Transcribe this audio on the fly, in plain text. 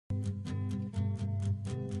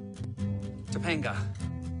Topanga,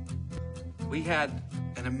 we had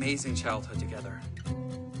an amazing childhood together,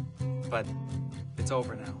 but it's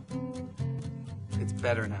over now. It's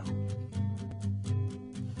better now.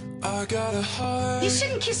 I got a heart. You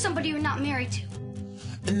shouldn't kiss somebody you're not married to.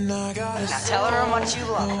 And I got Now tell her how much you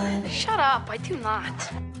love her. Shut up, I do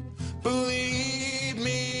not. Believe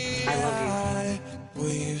me, I love you.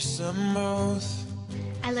 We used to both.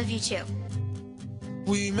 I love you too.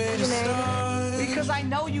 We made a start. Because I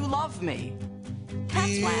know you love me.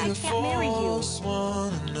 That's why I can't marry you.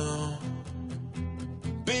 Wanna know.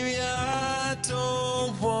 Baby, I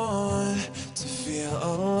don't want to feel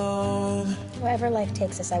alone. Wherever life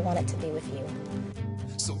takes us, I want it to be with you.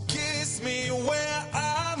 So kiss me where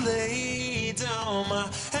I lay down, my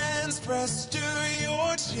hands pressed to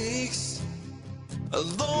your cheeks. A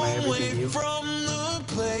long way from the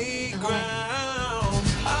playground.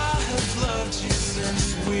 I have loved you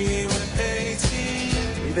since we were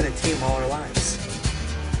 18. We've been a team all our lives.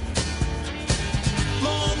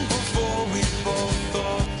 Long before we both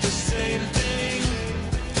thought the same thing.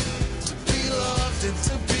 To be loved and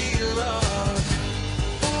to be loved.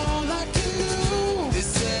 All I can do is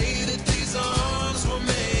say that these arms were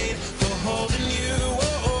made for holding you.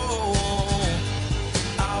 Oh,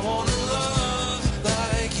 I wanna love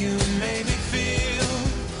like you made me feel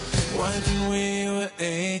when we were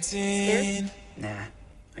 18. Nah,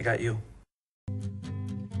 I got you.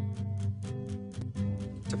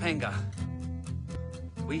 Topanga,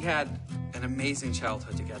 we had an amazing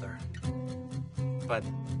childhood together, but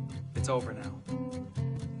it's over now.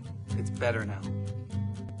 It's better now.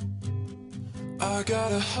 I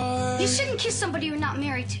got a heart. You shouldn't kiss somebody you're not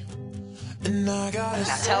married to. And I got a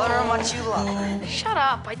Now tell her how much you love her. Shut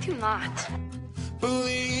up, I do not.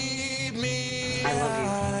 Believe me, I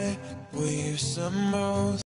love you. we used to both.